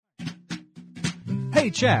Hey,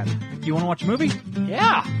 Chad, you want to watch a movie?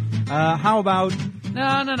 Yeah. How about...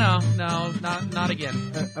 No, not again.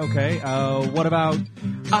 Okay, what about...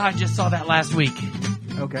 I just saw that last week.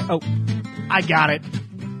 Okay, oh, I got it.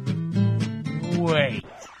 Wait.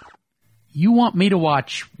 You want me to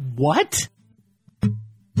watch what?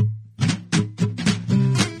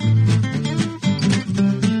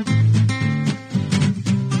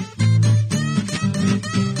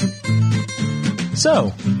 So,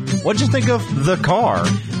 what'd you think of The Car?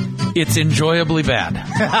 It's enjoyably bad.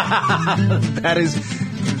 That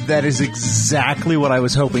is exactly what I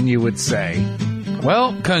was hoping you would say.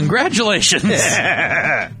 Well, congratulations.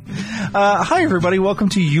 Hi, everybody. Welcome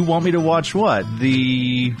to You Want Me to Watch What?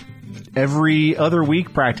 The every other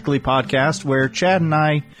week, practically, podcast where Chad and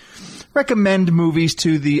I recommend movies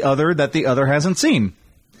to the other that the other hasn't seen.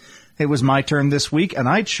 It was my turn this week, and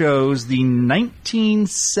I chose the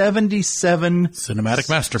 1977 cinematic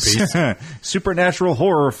masterpiece supernatural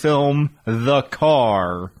horror film, The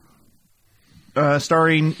Car,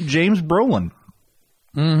 starring James Brolin.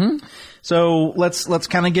 Mm-hmm. So let's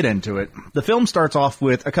kind of get into it. The film starts off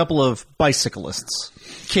with a couple of bicyclists,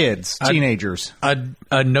 kids, teenagers.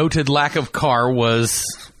 A noted lack of car was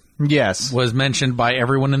mentioned by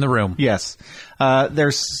everyone in the room. Yes.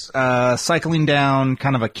 They're cycling down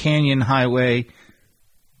kind of a canyon highway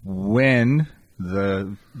when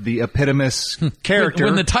the eponymous character...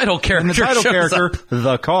 when the title character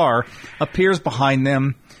The Car, appears behind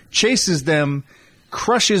them, chases them,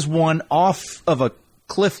 crushes one off of a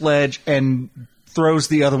cliff ledge, and throws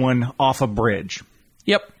the other one off a bridge.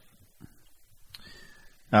 Yep.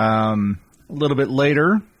 A little bit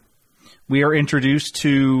later, we are introduced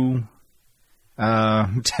to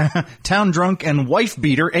town drunk and wife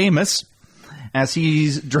beater Amos as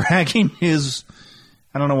he's dragging his...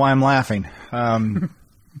 I don't know why I'm laughing.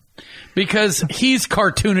 Because he's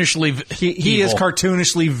cartoonishly he is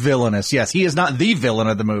cartoonishly villainous. Yes, he is not the villain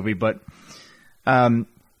of the movie, but and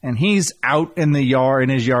he's out in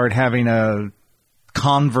his yard having a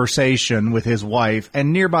conversation with his wife,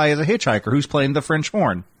 and nearby is a hitchhiker who's playing the French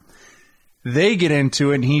horn. They get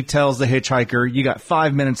into it, and he tells the hitchhiker, you got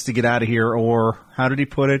 5 minutes to get out of here, or, how did he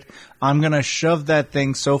put it? I'm going to shove that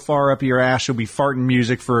thing so far up your ass, you'll be farting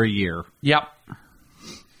music for a year. Yep.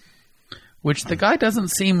 Which the guy doesn't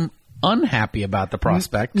seem unhappy about the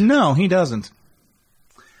prospect. No, he doesn't.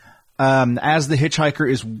 As the hitchhiker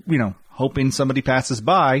is, hoping somebody passes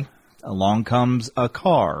by, along comes a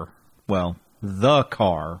car. Well, the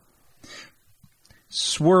car.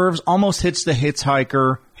 Swerves, almost hits the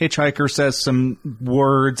hitchhiker. Hitchhiker says some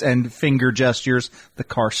words and finger gestures. The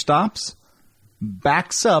car stops,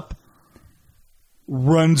 backs up,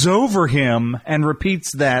 runs over him, and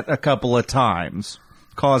repeats that a couple of times,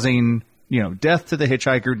 causing, death to the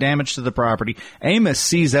hitchhiker, damage to the property. Amos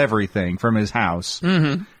sees everything from his house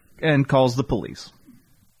and calls the police.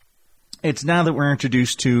 It's now that we're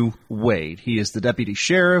introduced to Wade. He is the deputy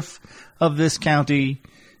sheriff of this county.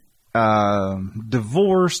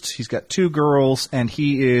 Divorced, he's got 2 girls, and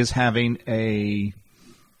he is having a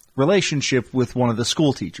relationship with one of the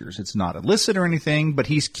school teachers. It's not illicit or anything, but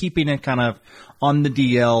he's keeping it kind of on the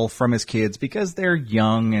DL from his kids because they're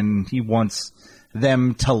young and he wants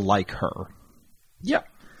them to like her. Yep.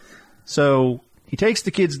 So he takes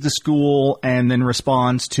the kids to school and then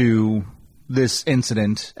responds to this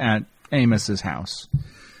incident at Amos's house.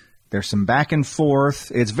 There's some back and forth.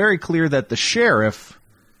 It's very clear that the sheriff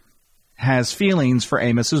has feelings for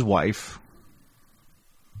Amos's wife.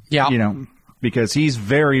 Yeah. Because he's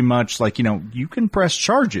very much like, you can press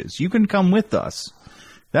charges. You can come with us.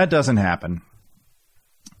 That doesn't happen.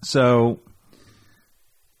 So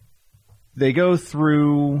they go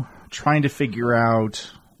through trying to figure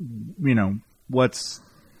out, what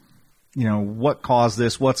caused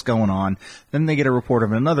this, what's going on. Then they get a report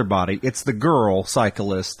of another body. It's the girl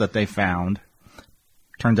cyclist that they found.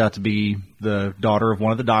 Turns out to be the daughter of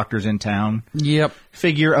one of the doctors in town. Yep.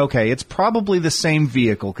 Figure, okay, it's probably the same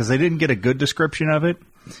vehicle because they didn't get a good description of it.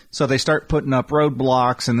 So they start putting up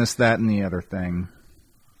roadblocks and this, that, and the other thing.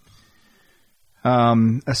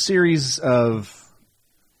 A series of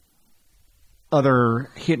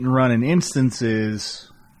other hit-and-run instances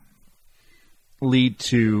lead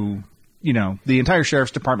to, the entire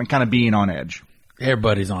sheriff's department kind of being on edge.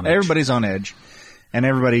 Everybody's on edge. Everybody's on edge. And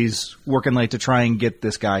everybody's working late to try and get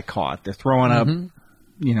this guy caught. They're throwing up,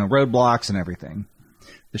 roadblocks and everything.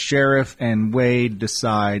 The sheriff and Wade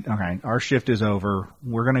decide, okay, our shift is over.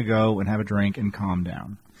 We're going to go and have a drink and calm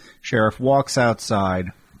down. Sheriff walks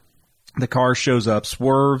outside. The car shows up,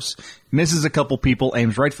 swerves, misses a couple people,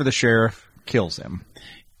 aims right for the sheriff, kills him.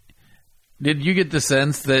 Did you get the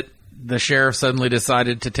sense that the sheriff suddenly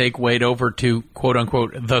decided to take Wade over to,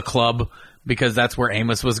 quote-unquote, the club, because that's where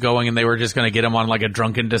Amos was going, and they were just going to get him on like a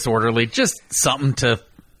drunken disorderly, just something to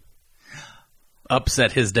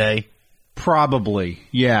upset his day. Probably,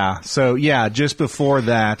 yeah. So, yeah, just before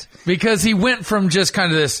that. Because he went from just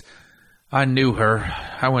kind of this, I knew her,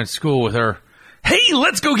 I went to school with her, hey,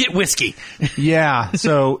 let's go get whiskey. Yeah,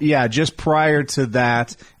 so, yeah, just prior to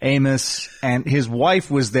that, Amos and his wife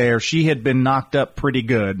was there. She had been knocked about pretty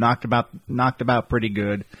good.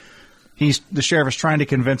 The sheriff is trying to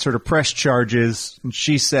convince her to press charges, and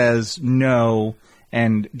she says no.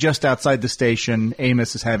 And just outside the station,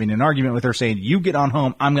 Amos is having an argument with her saying, you get on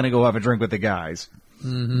home, I'm going to go have a drink with the guys.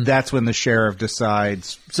 Mm-hmm. That's when the sheriff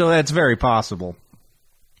decides. So that's very possible.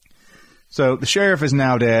 So the sheriff is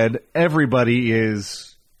now dead. Everybody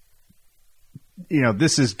is,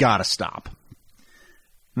 this has got to stop.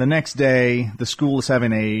 The next day, the school is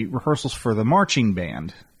having a rehearsals for the marching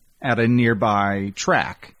band at a nearby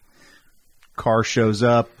track. Car shows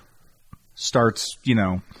up, starts,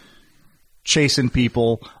 chasing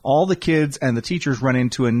people. All the kids and the teachers run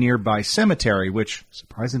into a nearby cemetery, which,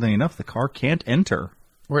 surprisingly enough, the car can't enter.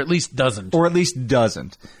 Or at least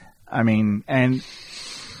doesn't. I mean, and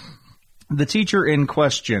the teacher in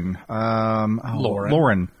question,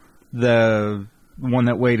 Lauren, the one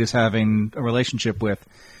that Wade is having a relationship with,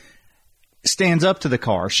 stands up to the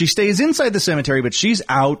car. She stays inside the cemetery, but she's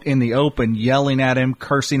out in the open yelling at him,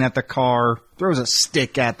 cursing at the car, throws a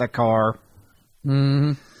stick at the car.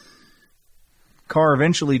 Mm-hmm. Car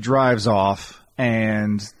eventually drives off,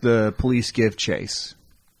 and the police give chase.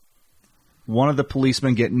 One of the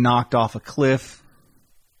policemen get knocked off a cliff.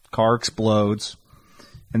 Car explodes.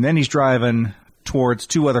 And then he's driving towards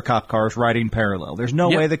two other cop cars riding parallel. There's no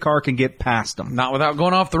way the car can get past them. Not without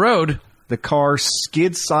going off the road. The car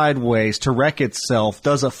skids sideways to wreck itself,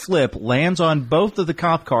 does a flip, lands on both of the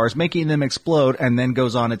cop cars, making them explode, and then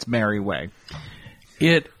goes on its merry way.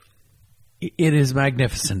 It is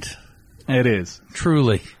magnificent. It is.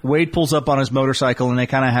 Truly. Wade pulls up on his motorcycle, and they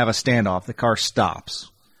kind of have a standoff. The car stops.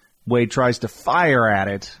 Wade tries to fire at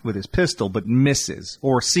it with his pistol, but misses,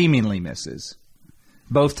 or seemingly misses.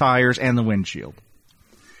 Both tires and the windshield.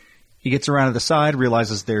 He gets around to the side,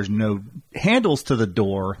 realizes there's no handles to the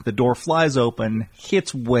door. The door flies open,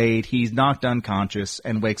 hits Wade. He's knocked unconscious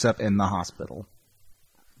and wakes up in the hospital.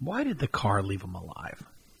 Why did the car leave him alive?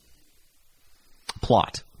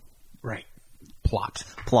 Plot. Right. Plot.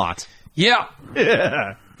 Yeah.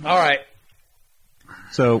 All right.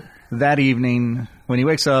 So that evening, when he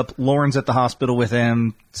wakes up, Lauren's at the hospital with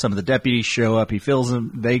him. Some of the deputies show up. He fills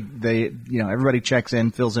in. Everybody checks in,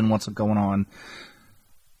 fills in what's going on.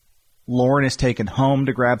 Lauren is taken home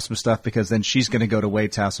to grab some stuff because then she's going to go to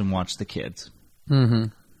Wade's house and watch the kids. Mm-hmm.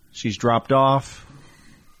 She's dropped off,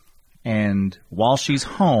 and while she's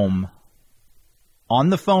home, on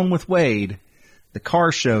the phone with Wade, the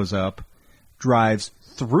car shows up, drives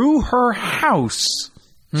through her house,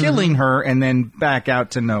 killing her, and then back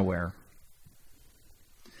out to nowhere.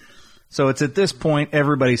 So it's at this point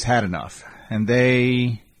everybody's had enough, and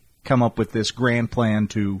they come up with this grand plan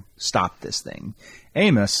to stop this thing.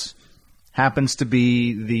 Amos happens to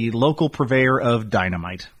be the local purveyor of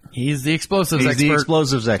dynamite. He's the explosives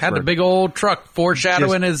expert. Had a big old truck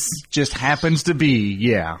foreshadowing just happens to be,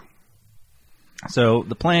 yeah. So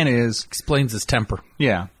the plan is... Explains his temper.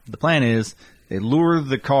 Yeah. The plan is they lure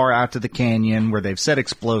the car out to the canyon where they've set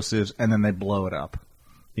explosives, and then they blow it up.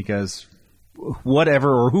 Because whatever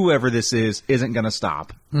or whoever this is isn't going to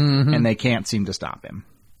stop. Mm-hmm. And they can't seem to stop him.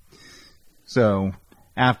 So...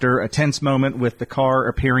 After a tense moment with the car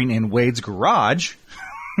appearing in Wade's garage.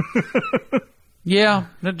 Yeah,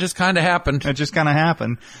 that just kind of happened.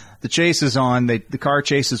 The chase is on. The car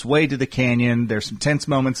chases Wade to the canyon. There's some tense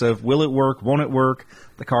moments of will it work, won't it work?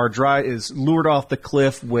 The car is lured off the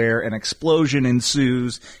cliff where an explosion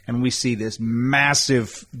ensues, and we see this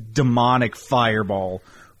massive demonic fireball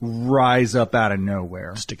rise up out of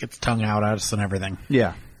nowhere. Stick its tongue out at us and everything.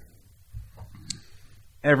 Yeah.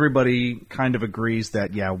 Everybody kind of agrees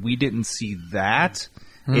that, yeah, we didn't see that.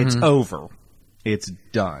 Mm-hmm. It's over. It's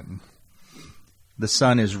done. The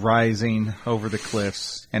sun is rising over the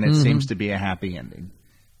cliffs, and it seems to be a happy ending.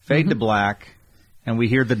 Fade to black, and we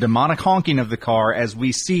hear the demonic honking of the car as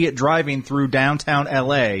we see it driving through downtown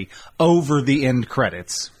L.A. over the end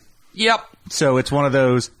credits. Yep. So it's one of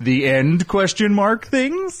those, the end question mark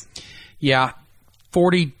things? Yeah.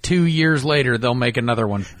 42 years later, they'll make another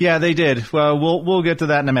one. Yeah, they did. Well, we'll get to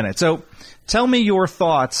that in a minute. So tell me your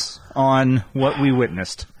thoughts on what we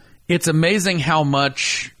witnessed. It's amazing how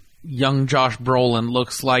much young Josh Brolin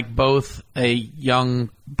looks like both a young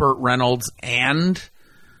Burt Reynolds and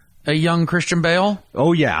a young Christian Bale.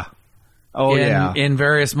 Oh, yeah. Oh, yeah. in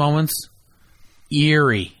various moments.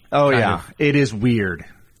 Eerie. Oh, kind yeah. of. It is weird.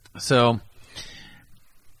 So,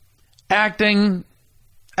 acting,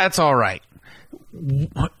 that's all right.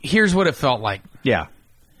 Here's what it felt like. Yeah.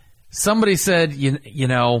 Somebody said, you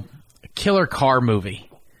know, a killer car movie.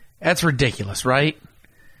 That's ridiculous, right?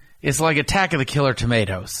 It's like Attack of the Killer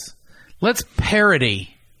Tomatoes. Let's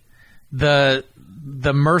parody the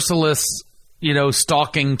merciless, you know,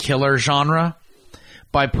 stalking killer genre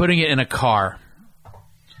by putting it in a car.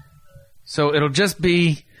 So it'll just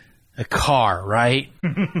be a car, right?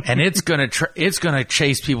 And it's gonna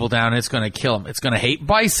chase people down. It's gonna kill them. It's gonna hate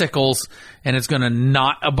bicycles, and it's gonna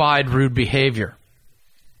not abide rude behavior.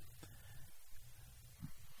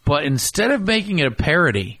 But instead of making it a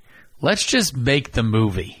parody, let's just make the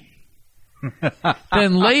movie.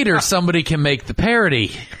 Then later somebody can make the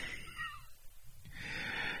parody.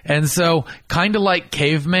 And so, kind of like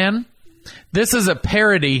Caveman, this is a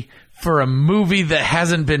parody for a movie that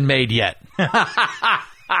hasn't been made yet.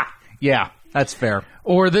 Yeah, that's fair.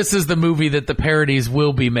 Or this is the movie that the parodies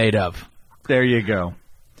will be made of. There you go.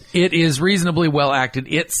 It is reasonably well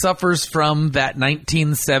acted. It suffers from that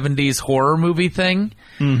 1970s horror movie thing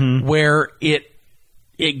where it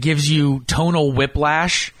gives you tonal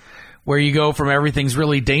whiplash, where you go from everything's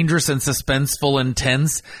really dangerous and suspenseful and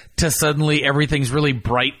tense to suddenly everything's really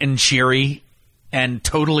bright and cheery and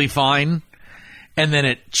totally fine. And then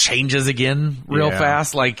it changes again real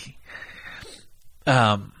fast. Like,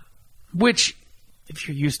 which, if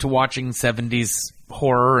you're used to watching 70s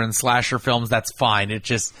horror and slasher films, that's fine. It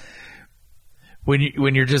just, when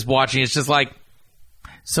you're just watching, it's just like,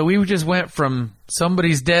 so we just went from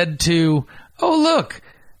somebody's dead to, oh, look,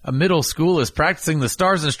 a middle school is practicing the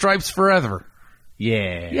Stars and Stripes forever.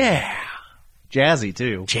 Yeah. Yeah. Jazzy,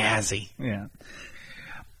 too. Jazzy. Yeah.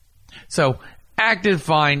 So, acted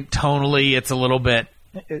fine. Tonally, it's a little bit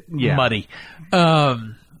muddy.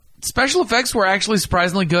 Special effects were actually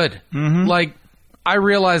surprisingly good. Mm-hmm. Like, I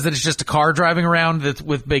realize that it's just a car driving around that's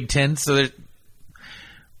with big tints,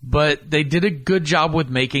 but they did a good job with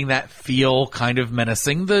making that feel kind of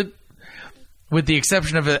menacing. With the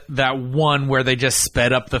exception of that one where they just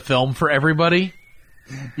sped up the film for everybody.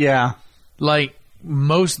 Yeah. Like,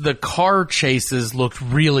 most of the car chases looked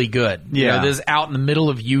really good. Yeah. You know, this is out in the middle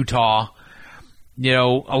of Utah. You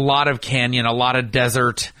know, a lot of canyon, a lot of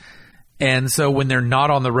desert. And so when they're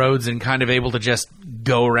not on the roads and kind of able to just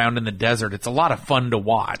go around in the desert, it's a lot of fun to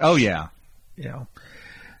watch. Oh, yeah. You know.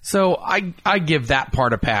 So I give that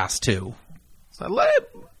part a pass, too. So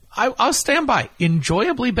I'll stand by.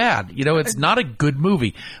 Enjoyably bad. You know, it's not a good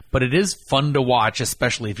movie, but it is fun to watch,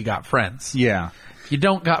 especially if you got friends. Yeah. If you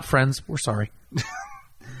don't got friends, we're sorry.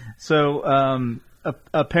 So,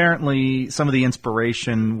 apparently some of the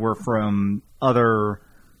inspiration were from other,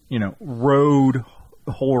 you know, road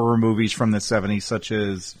horror movies from the 70s, such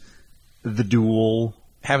as The Duel.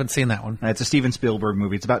 Haven't seen that one. It's a Steven Spielberg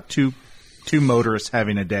movie. It's about two motorists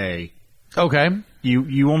having a day. Okay.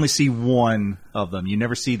 You only see one of them. You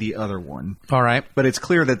never see the other one. All right. But it's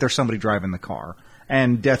clear that there's somebody driving the car.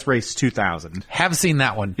 And Death Race 2000. Have seen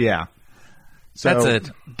that one. Yeah. So, that's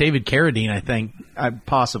it. David Carradine, I think.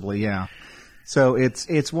 Possibly, yeah. So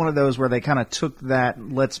it's one of those where they kind of took that,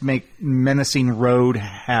 let's make menacing road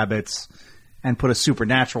habits and put a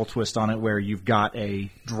supernatural twist on it where you've got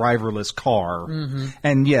a driverless car. Mm-hmm.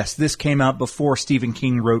 And yes, this came out before Stephen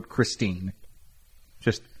King wrote Christine.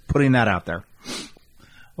 Just putting that out there.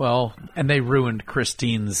 Well, and they ruined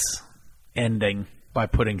Christine's ending by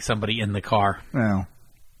putting somebody in the car. Well,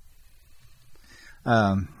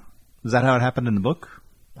 is that how it happened in the book?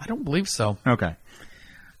 I don't believe so. Okay.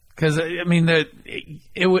 Because, I mean, that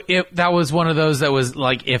was one of those that was,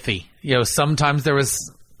 like, iffy. You know, sometimes there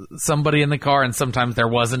was somebody in the car and sometimes there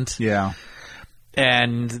wasn't. Yeah.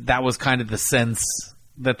 And that was kind of the sense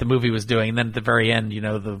that the movie was doing. And then at the very end, you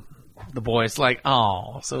know, the boy's like,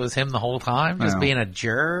 oh, so it was him the whole time? Just being a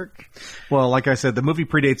jerk? Well, like I said, the movie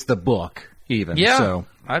predates the book, even. Yeah. So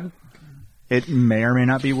it may or may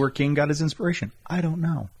not be where King got his inspiration. I don't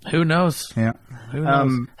know. Who knows? Yeah. Who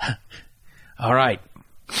knows? All right.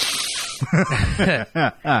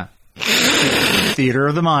 Theater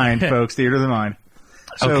of the mind, folks. Theater of the mind.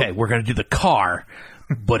 So, okay, we're going to do the car,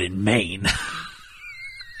 but in Maine.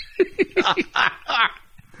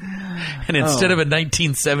 And instead of a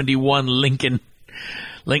 1971 Lincoln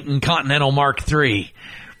Continental Mark III,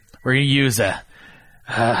 we're going to use a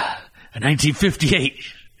 1958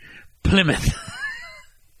 Plymouth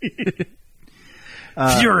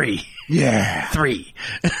Fury. Yeah. 3.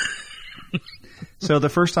 So the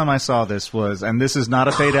first time I saw this was, and this is not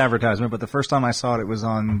a paid advertisement, but the first time I saw it was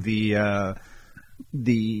on the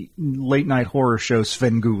the late night horror show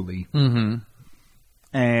Svengoolie. Mm-hmm.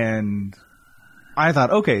 And I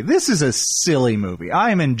thought, okay, this is a silly movie.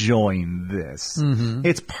 I am enjoying this. Mm-hmm.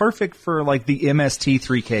 It's perfect for like the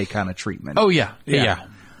MST3K kind of treatment. Oh, yeah.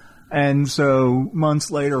 And so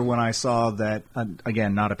months later when I saw that,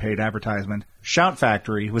 again, not a paid advertisement, Shout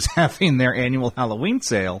Factory was having their annual Halloween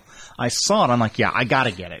sale, I saw it. I'm like, yeah, I got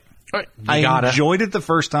to get it. I enjoyed it the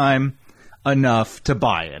first time enough to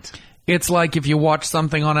buy it. It's like if you watch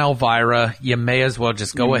something on Elvira, you may as well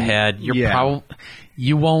just go ahead.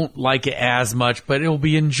 You won't like it as much, but it'll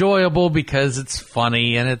be enjoyable because it's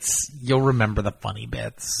funny and you'll remember the funny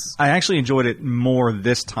bits. I actually enjoyed it more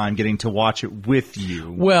this time getting to watch it with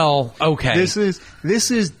you. Well, okay. This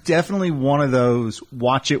is definitely one of those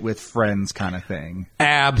watch it with friends kind of thing.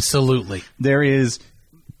 Absolutely. There is.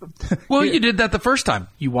 Well, you did that the first time.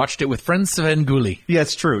 You watched it with friends Svengoolie. Yeah,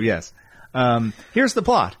 it's true. Yes. Here's the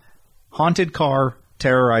plot. Haunted car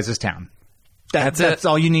terrorizes town. That's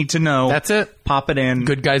all you need to know. That's it. Pop it in.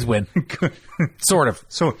 Good guys win. Sort of.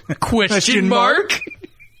 So Question mark?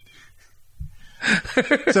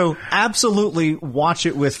 So absolutely watch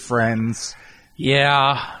it with friends.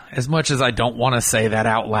 Yeah. As much as I don't want to say that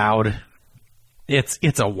out loud,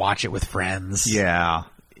 it's a watch it with friends. Yeah.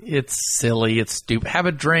 It's silly. It's stupid. Have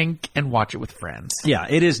a drink and watch it with friends. Yeah.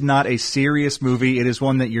 It is not a serious movie. It is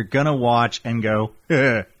one that you're going to watch and go,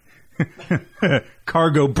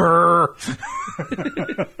 cargo burr.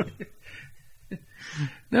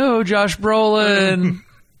 No, Josh Brolin.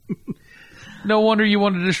 No wonder you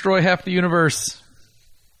want to destroy half the universe.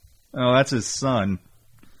 Oh, that's his son.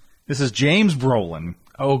 This is James Brolin.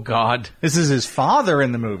 Oh, God. This is his father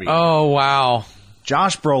in the movie. Oh, wow.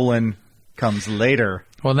 Josh Brolin comes later.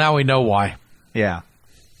 Well, now we know why. Yeah.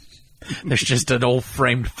 There's just an old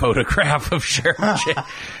framed photograph of Sharon J.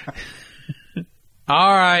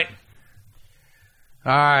 All right.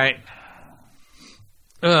 I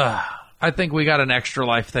think we got an Extra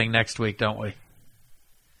Life thing next week, don't we?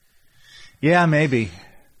 Yeah, maybe.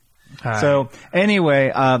 So,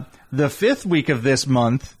 anyway, the 5th week of this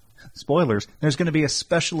month, spoilers, there's going to be a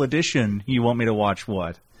special edition You Want Me to Watch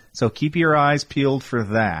What? So keep your eyes peeled for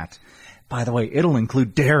that. By the way, it'll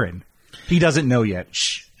include Darren. He doesn't know yet.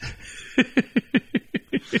 Shh.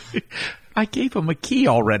 I gave him a key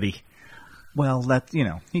already. Well,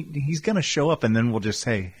 he's going to show up and then we'll just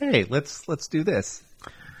say, hey, let's do this.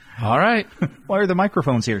 All right. Why are the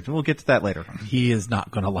microphones here? We'll get to that later. He is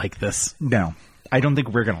not going to like this. No, I don't think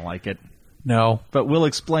we're going to like it. No. But we'll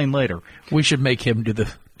explain later. We should make him do the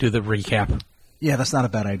recap. Yeah, that's not a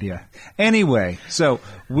bad idea. Anyway, so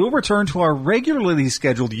we'll return to our regularly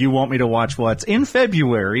scheduled You Want Me to Watch What's in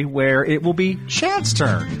February, where it will be Chad's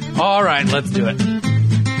turn. All right, let's do it.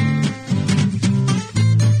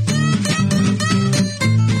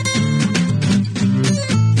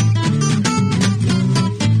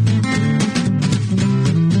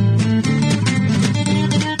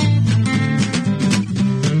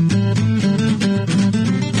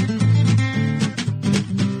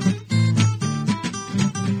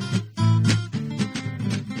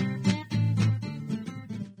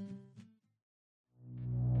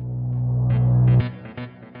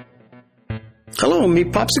 Hello,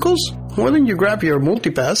 Meat Popsicles. Why don't you grab your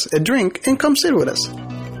multipass, a drink, and come sit with us?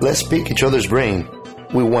 Let's pick each other's brain.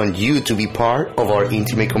 We want you to be part of our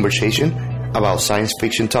intimate conversation about science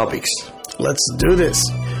fiction topics. Let's do this.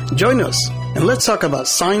 Join us, and let's talk about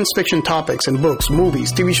science fiction topics in books,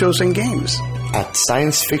 movies, TV shows, and games. At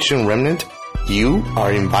Science Fiction Remnant, you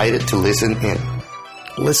are invited to listen in.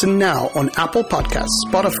 Listen now on Apple Podcasts,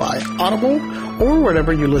 Spotify, Audible, or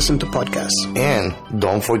wherever you listen to podcasts. And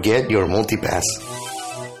don't forget your multipass.